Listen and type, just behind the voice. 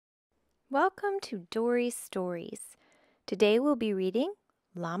Welcome to Dori's Stories. Today we'll be reading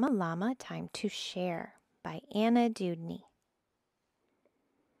Llama Llama Time to Share by Anna Dewdney.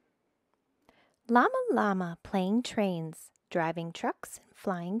 Llama Llama playing trains, driving trucks and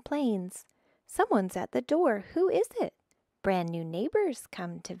flying planes. Someone's at the door, who is it? Brand new neighbors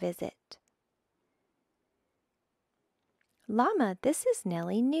come to visit. Llama, this is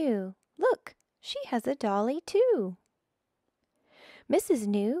Nellie New. Look, she has a dolly too. Mrs.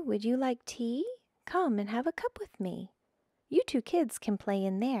 New, would you like tea? Come and have a cup with me. You two kids can play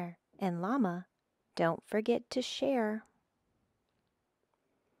in there, and Llama, don't forget to share.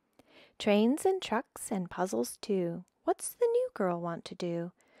 Trains and trucks and puzzles too. What's the new girl want to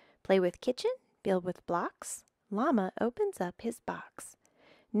do? Play with kitchen, build with blocks. Llama opens up his box.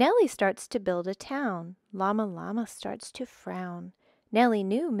 Nellie starts to build a town. Llama starts to frown. Nellie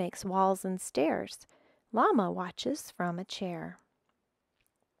New makes walls and stairs. Llama watches from a chair.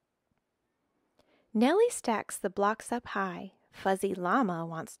 Nellie stacks the blocks up high. Fuzzy Llama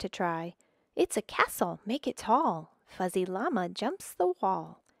wants to try. It's a castle, make it tall. Fuzzy Llama jumps the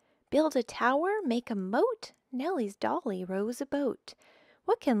wall. Build a tower, make a moat. Nellie's dolly rows a boat.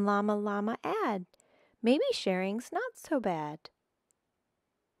 What can Llama add? Maybe sharing's not so bad.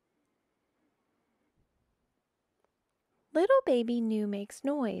 Little baby New makes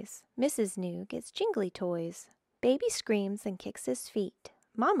noise. Mrs. New gets jingly toys. Baby screams and kicks his feet.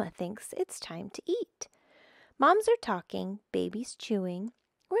 Mama thinks it's time to eat. Moms are talking, baby's chewing.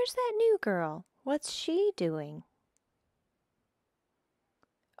 Where's that new girl? What's she doing?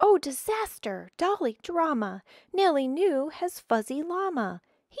 Oh, disaster! Dolly drama! Nellie New has Fuzzy Llama.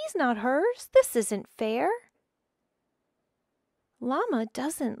 He's not hers. This isn't fair. Llama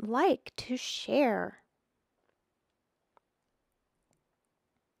doesn't like to share.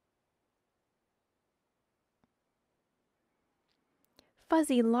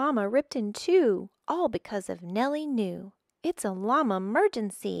 Fuzzy Llama ripped in two, all because of Nellie New. It's a llama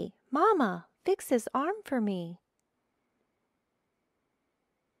emergency. Mama, fix his arm for me.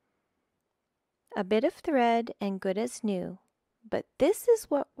 A bit of thread and good as new. But this is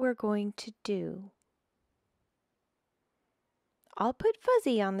what we're going to do. I'll put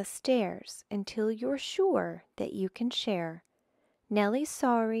Fuzzy on the stairs until you're sure that you can share. Nellie's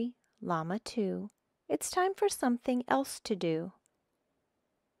sorry, Llama too. It's time for something else to do.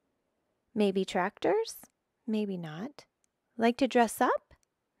 Maybe tractors? Maybe not. Like to dress up?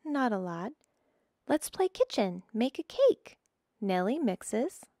 Not a lot. Let's play kitchen, make a cake. Nellie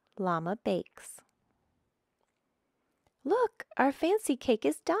mixes, Llama bakes. Look, our fancy cake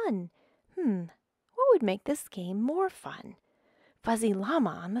is done. What would make this game more fun? Fuzzy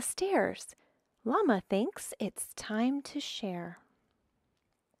Llama on the stairs. Llama thinks it's time to share.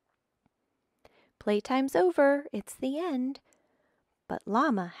 Playtime's over, it's the end. But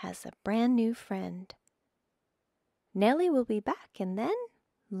Llama has a brand new friend. Nellie will be back, and then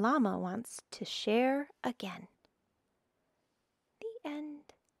Llama wants to share again.